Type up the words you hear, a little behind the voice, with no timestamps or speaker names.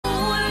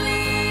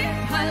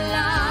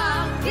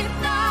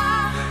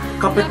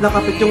Kapit na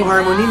kapit yung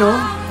harmony, no?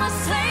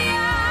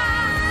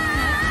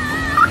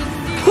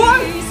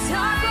 Hoy!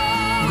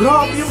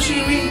 Grabe yung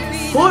shimmy!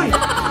 Hoy!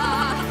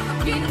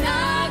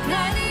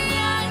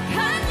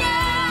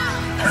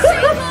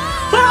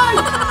 Hoy!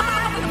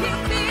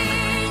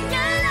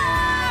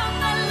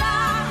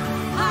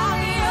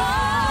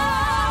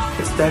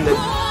 Extended.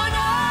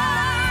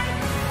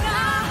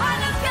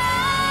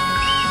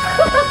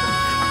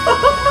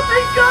 Oh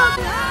my God!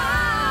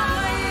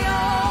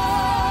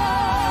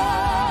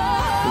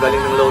 Galing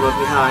ng low note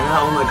ni Hana.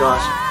 Oh my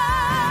gosh.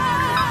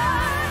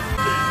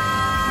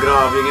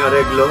 Grabe yung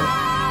areglo.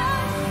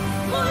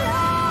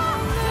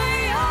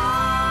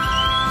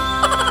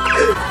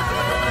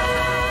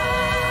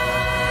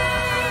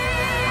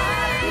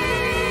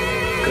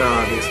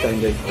 Grabe,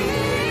 extended.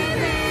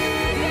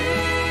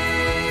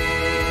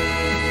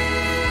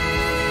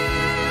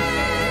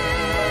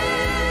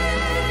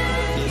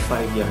 E5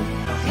 yan.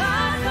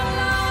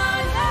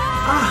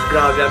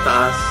 Grabe ang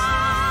taas.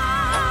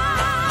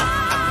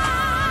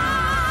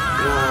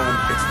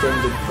 Grabe,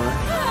 extended pa.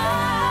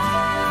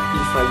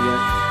 E5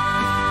 yan.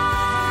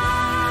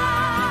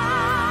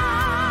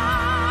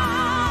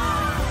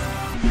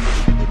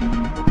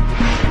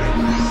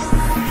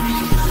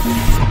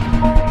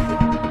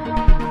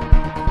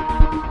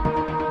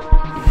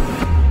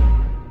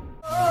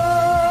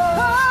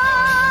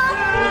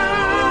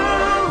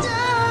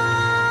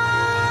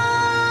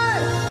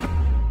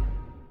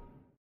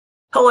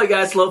 Hello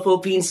guys, hello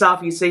Philippines,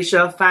 Southeast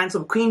Asia, fans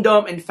of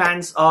Queendom and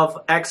fans of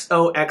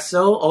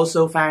XOXO,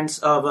 also fans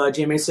of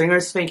GMA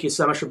singers. Thank you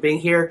so much for being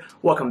here.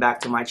 Welcome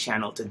back to my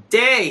channel.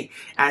 Today,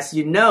 as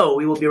you know,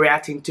 we will be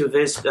reacting to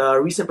this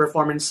recent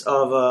performance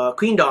of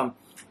Queendom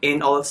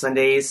in All of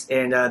Sundays,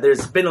 and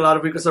there's been a lot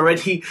of requests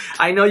already.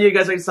 I know you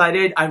guys are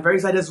excited. I'm very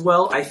excited as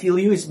well. I feel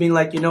you. It's been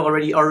like, you know,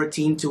 already our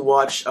routine to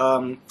watch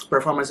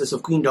performances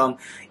of Queendom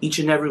each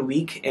and every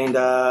week, and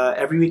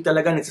every week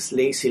talaga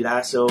nagsislay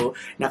sila, so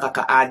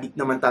nakaka-addict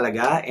naman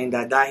talaga, and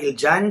dahil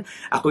dyan,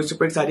 ako'y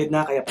super excited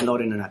na, kaya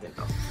panoorin na natin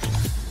to.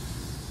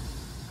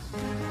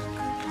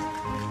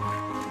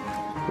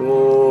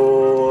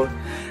 Oh,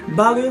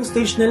 bago yung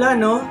stage nila,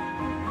 no?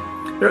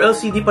 Pero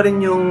LCD pa rin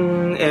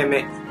yung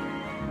eme.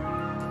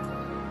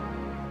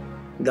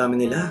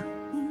 Dami nila.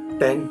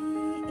 10.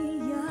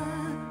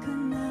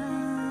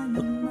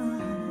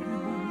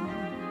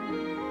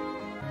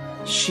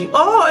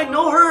 Oh, I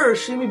know her!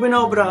 Shimmy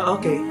Benobra.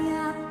 Okay.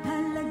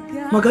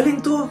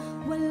 Magaling to.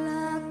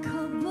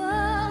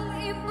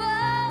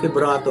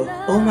 Vibrato.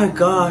 Oh my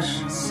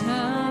gosh.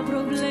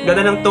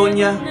 Ganda ng tone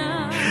niya.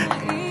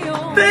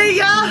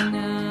 Thea!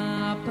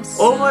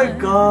 Oh my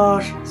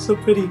gosh. So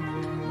pretty.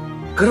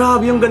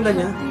 Grabe yung ganda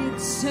niya.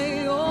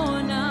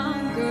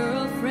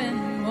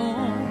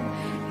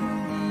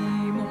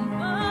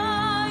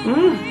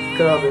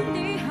 Grabe.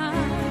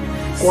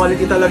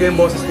 Quality talaga yung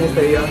boses ni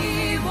Thea.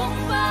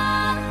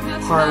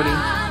 Harmony.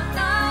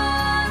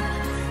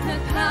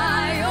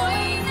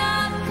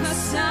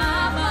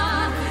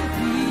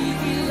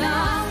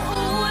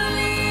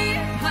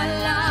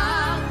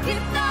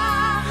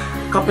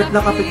 Kapit na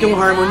kapit yung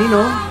harmony,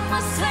 no?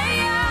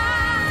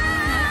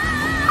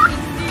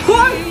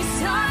 Hoy!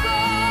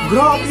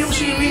 Grabe yung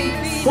shimmy!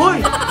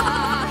 Hoy!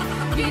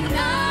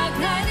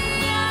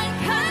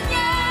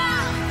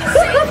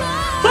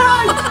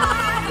 Hoy!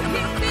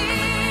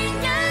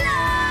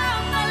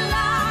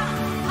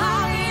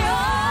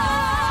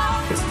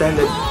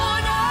 Extended. Oh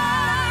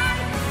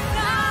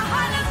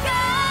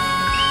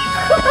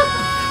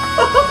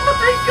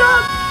my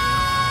God!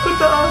 Ang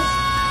taas!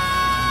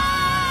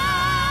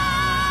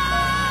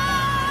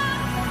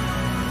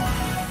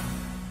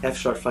 F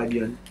sharp 5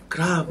 yun.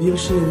 Grabe yung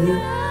shimmy.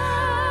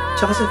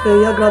 Tsaka sa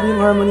Thea, grabe yung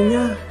harmony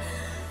niya.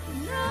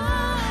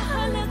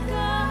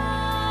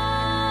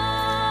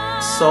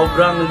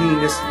 Sobrang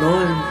linis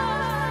nun.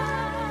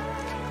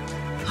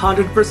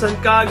 100%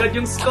 kagad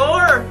yung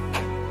score!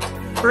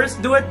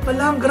 First duet pa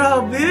lang,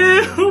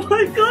 grabe! Oh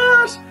my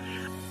gosh!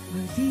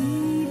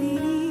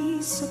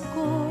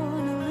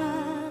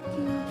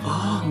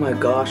 Oh my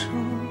gosh,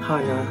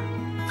 Hana.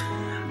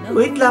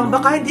 Wait lang,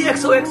 baka hindi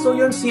XOXO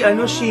yun si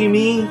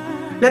Shimmy.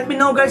 Let me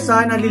know guys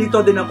ha, nalilito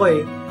din ako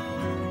eh.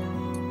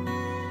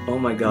 Oh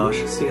my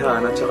gosh, si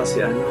Hana tsaka si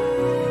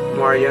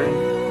Marian.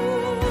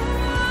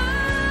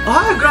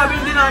 Grabe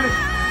yung dynamic!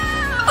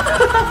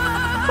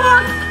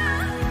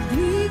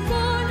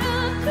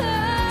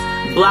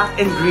 Black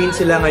and green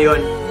sila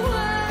ngayon.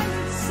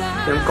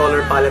 Yung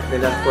color palette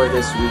nila for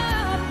this week.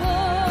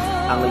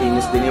 Ang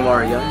linis din ni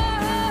Marian.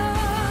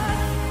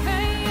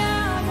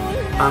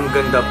 Ang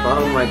ganda pa,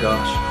 oh my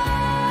gosh.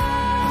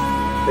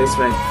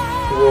 Placement.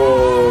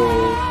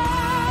 Whoa.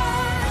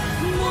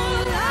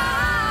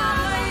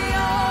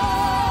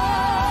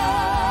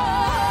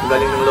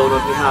 Galing ng low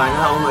note ni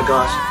Hana, oh my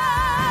gosh.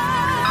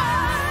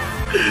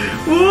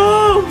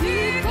 Whoa!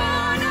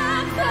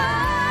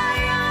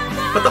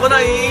 Ba't ako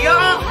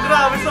naiiyak?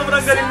 Grabe,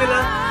 sobrang galing nila.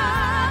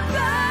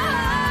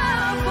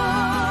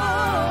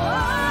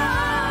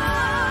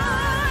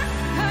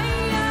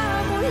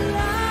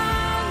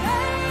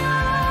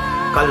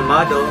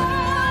 Kalmado.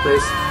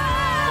 Please.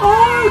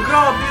 Ay,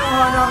 grabe yung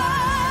Hana.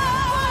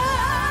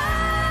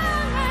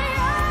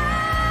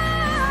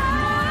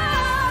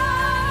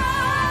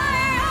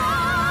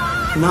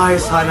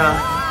 Nice, Hana.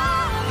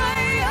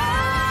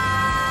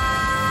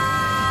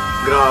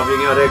 Grabe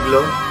yung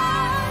areglo.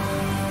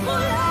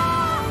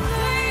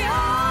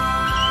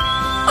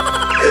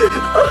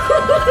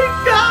 Oh my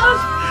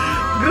gosh!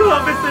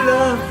 Grabe sila.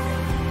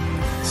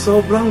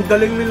 Sobrang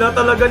galing nila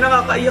talaga.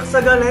 Nakakaiyak sa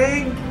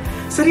galing.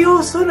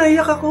 Seryoso,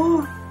 naiyak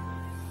ako.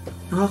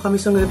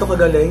 Nakakamiss ang ganito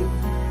kagaling.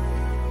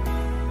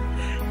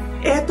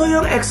 Eto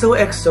yung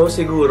XOXO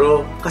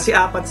siguro. Kasi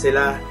 4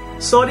 sila.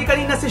 Sorry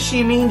kanina si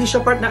Shimi, hindi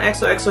siya part ng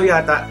XOXO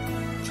yata.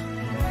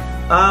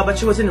 But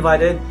she was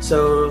invited,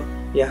 so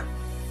yeah.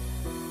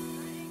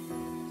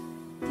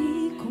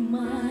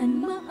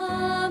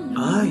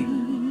 Ay.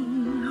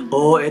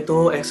 Oh,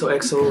 eto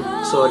XOXO.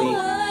 Sorry.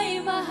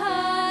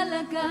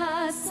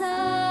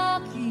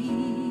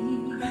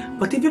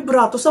 Pati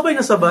vibrato, sabay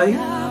na sabay.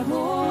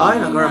 Ay,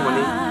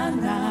 nag-harmony.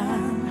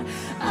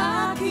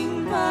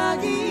 Aking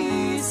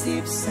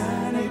pag-iisip,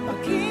 sana'y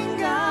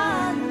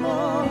pakinggan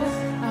mo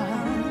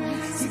ang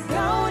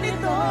sigaw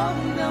nitong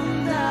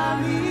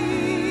damdamin.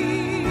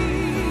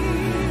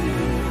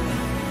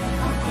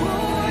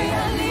 Ako'y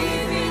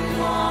alipin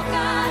mo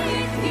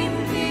kahit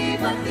hindi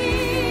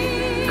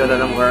batid.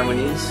 Ganda ng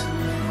harmonies.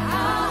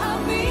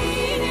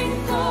 Aaminin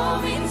ko,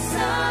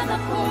 minsan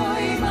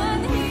ako'y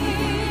manhid.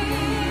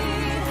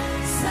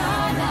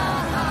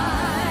 Sana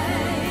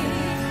ay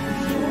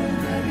iyong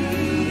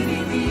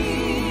naririnig.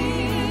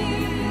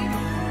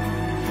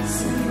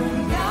 Sa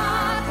iyong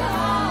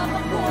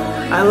yakap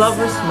ako'y I love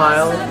her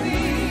smile.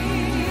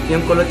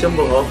 Yung kulot yung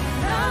buhok.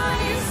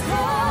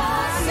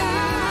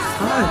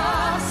 Ay!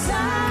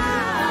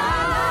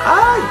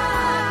 Ay!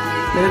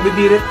 May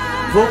nagbibirit.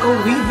 Vocal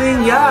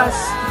weaving, yes!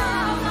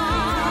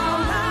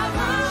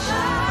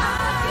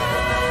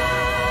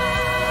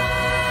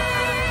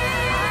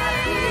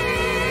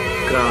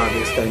 Grabe,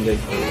 extended.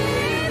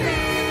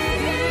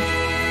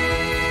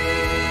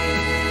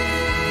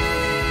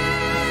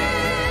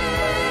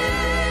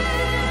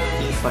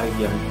 E5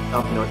 yan.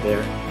 Up note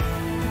there.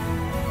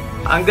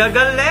 Ang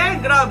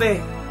gagaling!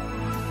 Grabe!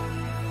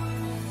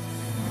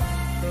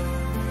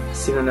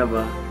 Sino na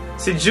ba?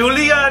 Si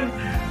Julian!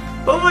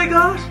 Oh my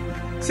gosh!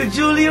 Si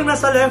Julie yung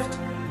nasa left.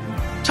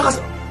 Tsaka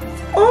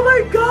oh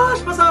my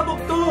gosh!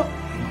 Pasabog to!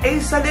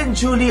 Aisel and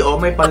Julie. Oh,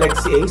 may palag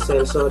si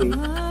Aisel. Sorry.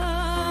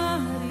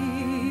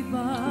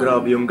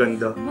 Grabe yung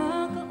ganda.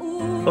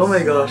 Oh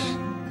my gosh.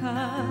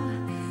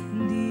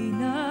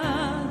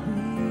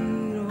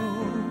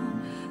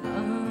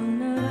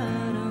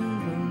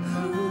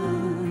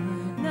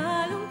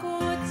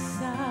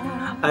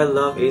 I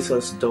love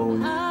Aisel's tone.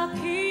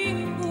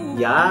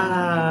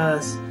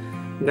 Yes!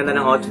 Ang ganda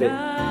ng outfit.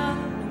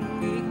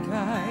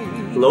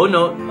 Low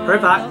note.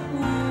 Perfect.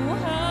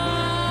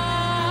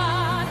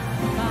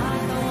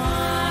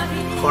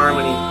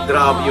 Harmony.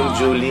 Grabe yung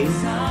Julie.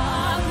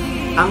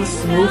 Ang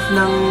smooth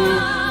ng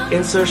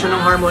insertion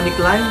ng harmonic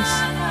lines.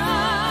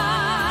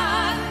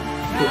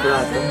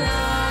 Vibrato.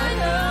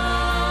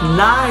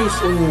 Nice!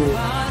 Ooh.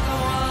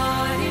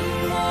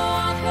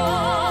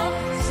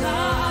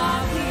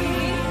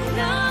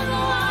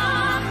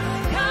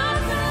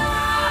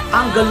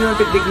 Ang galing ng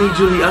teknik ni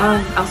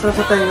Julian. Ang sarap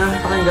sa tayo na.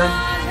 Pakinggan.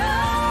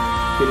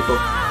 Beautiful.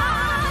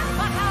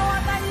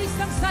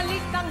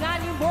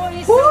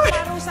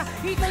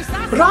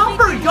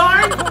 Rapper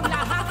yarn!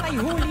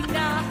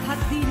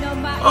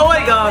 Oh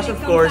my gosh, of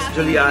course,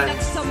 Julian.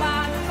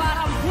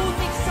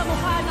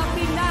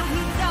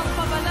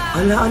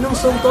 Ala, anong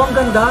song to? Ang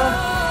ganda.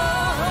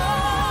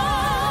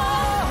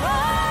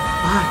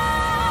 Ay.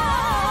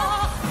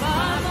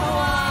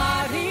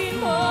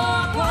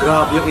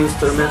 Grabe yung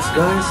instruments,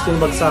 guys. Yung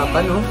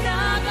bagsakan, no?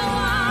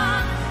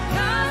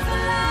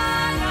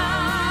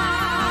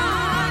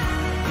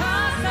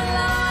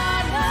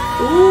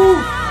 Ooh!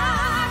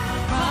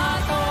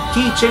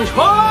 Key change.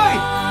 Hoy!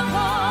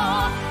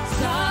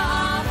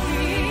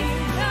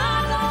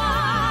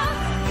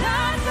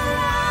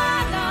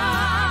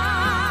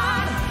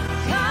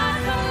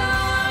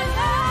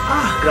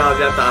 Ah,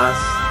 grabe ang taas.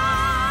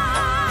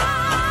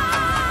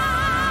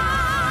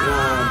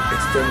 Grabe,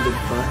 extended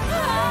pa.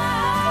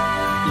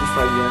 E5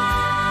 yan.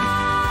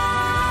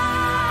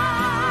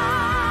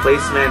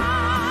 Placement.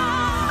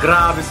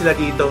 Grabe sila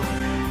dito.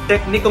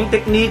 Teknikong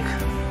teknik.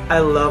 I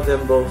love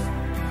them both.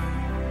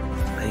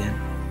 Ayan.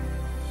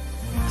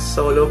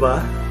 Solo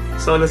ba?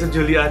 Solo si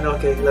Julian.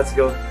 Okay, let's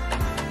go.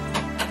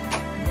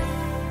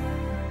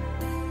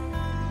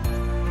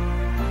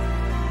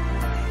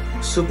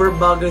 Super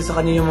bagay sa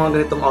kanya yung mga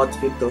ganitong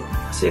outfit to.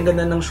 Kasi ang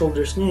ganda ng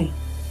shoulders niya eh.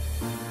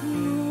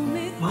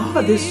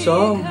 Wow, this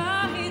song.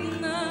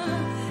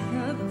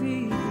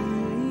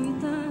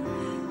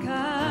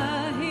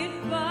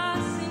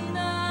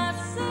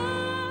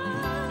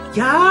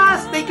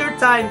 Yes! Take your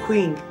time,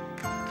 Queen.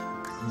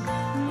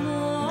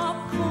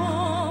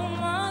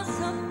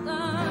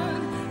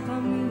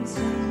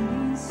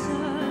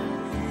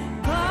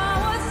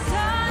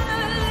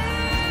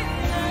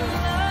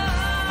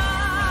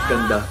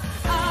 Ganda.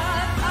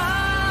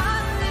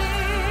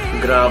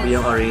 Grabe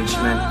yung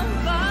arrangement.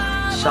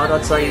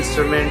 Shoutout sa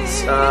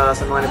instruments,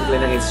 sa mga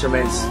nabigla ng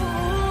instruments.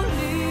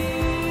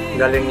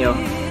 Galing nyo.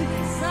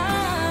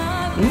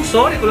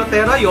 Sorry,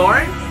 Kulatera,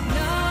 yarn.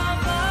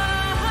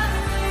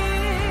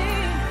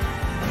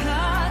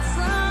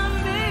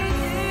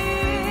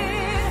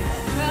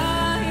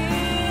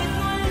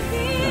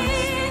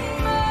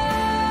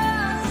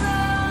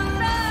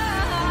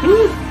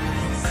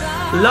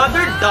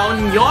 Ladder down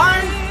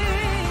yarn.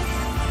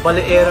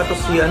 Baleera to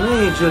si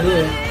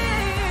Julie.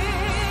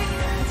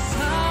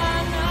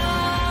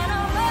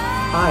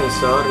 Ay,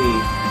 sorry.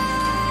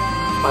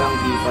 Parang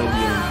D5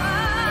 yun.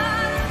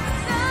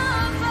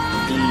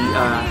 D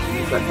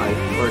flat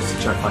 5 or C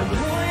sharp 5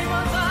 yun.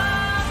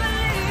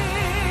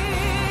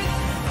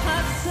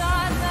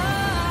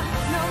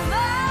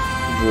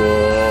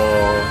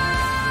 Wow.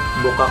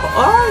 Buka ko.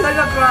 Oh,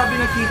 lala, grabe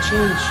na key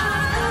change.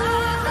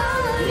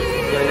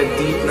 Yan,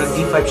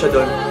 nag-D5 siya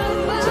doon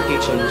sa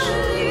key change.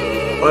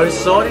 Or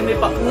sorry, may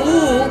pa...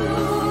 Ooh!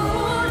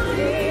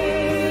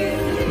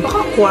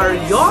 Baka choir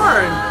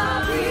yarn!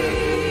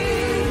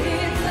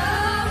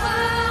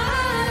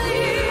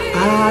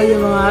 Ah,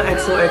 yung mga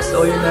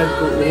XOXO yung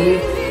nag-uul.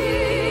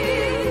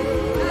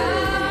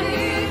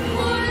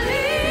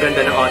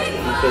 Ganda ng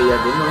outfit ng Kaya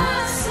din, no?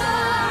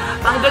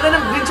 Ang ganda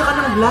ng green tsaka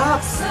ng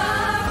black!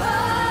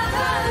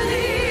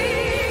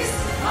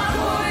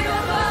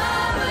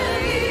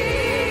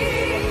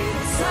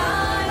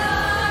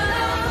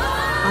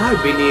 Ay,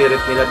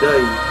 binirit nila,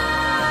 day.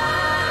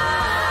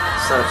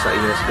 Sarap sa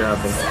ears,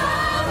 grabe.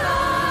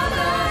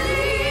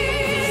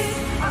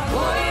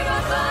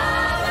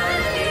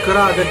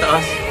 Grabe,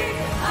 taas.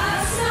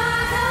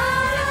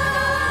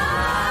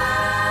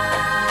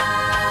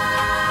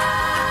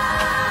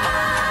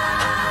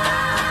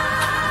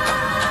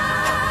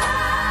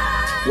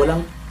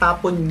 Walang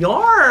tapon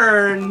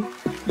yarn!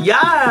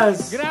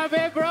 Yes!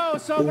 Grabe, bro!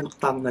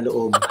 Utang na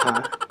loob,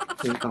 ha?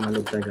 Utang na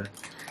loob talaga.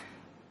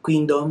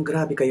 Queendom,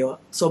 grabe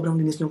kayo. Sobrang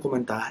linis yung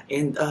kumanta.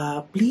 And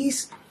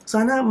please,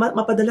 sana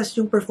mapadalas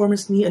yung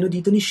performance ni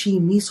dito ni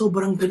Shimi.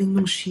 Sobrang galing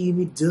ng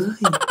Shimi,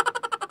 day.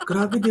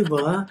 Grabe,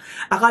 diba?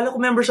 Akala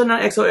ko member siya ng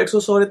XOXO.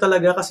 Sorry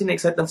talaga kasi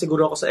na-excite lang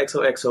siguro ako sa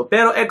XOXO.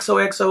 Pero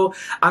XOXO,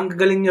 ang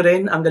galing nyo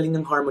rin. Ang galing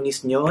ng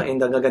harmonies nyo. And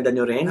ang gaganda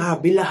nyo rin.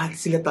 Lahat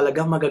sila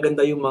talaga.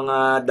 Magaganda yung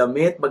mga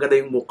damit. Maganda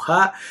yung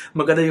mukha.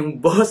 Maganda yung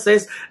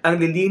boses. Ang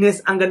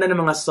lilinis. Ang ganda ng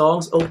mga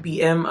songs.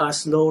 OPM,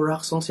 slow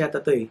rock songs yata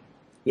to eh.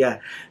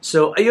 Yeah.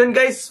 So, ayun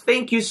guys,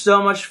 thank you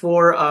so much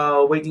for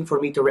waiting for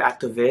me to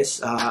react to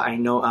this. I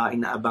know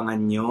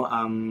inaabangan nyo.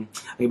 Ang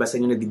iba sa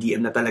inyo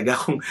nagdi-DM na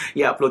talaga kung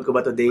i-upload ko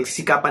ba today.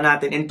 Sikapan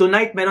natin. And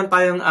tonight, meron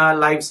tayong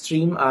live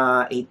stream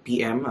 8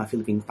 p.m.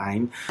 Philippine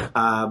time.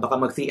 Baka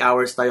mag 3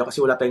 hours tayo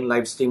kasi wala tayong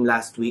live stream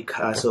last week.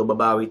 So,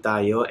 babawi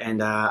tayo.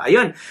 And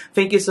ayun,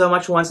 thank you so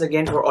much once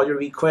again for all your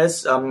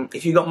requests.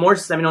 If you got more,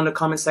 let me know in the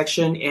comment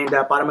section. And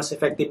para mas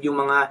effective yung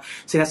mga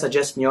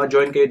sinasuggest nyo,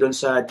 join kayo dun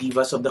sa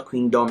Divas of the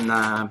Queendom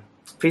na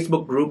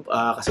Facebook group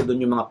kasi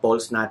doon yung mga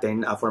polls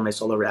natin for my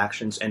solo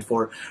reactions and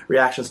for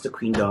reactions to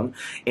Queendom.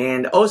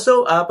 And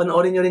also,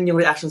 panoorin nyo rin yung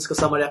reactions ko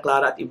sa Maria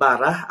Clara at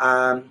Ibarra.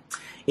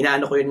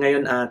 Inaano ko yun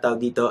ngayon, tawag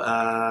dito,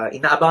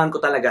 inaabangan ko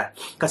talaga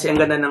kasi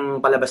ang ganda ng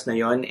palabas na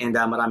yon and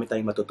marami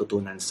tayong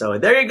matututunan. So,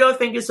 there you go.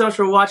 Thank you so much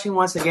for watching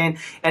once again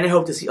and I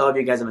hope to see all of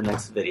you guys in my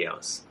next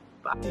videos.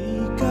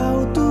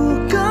 Bye!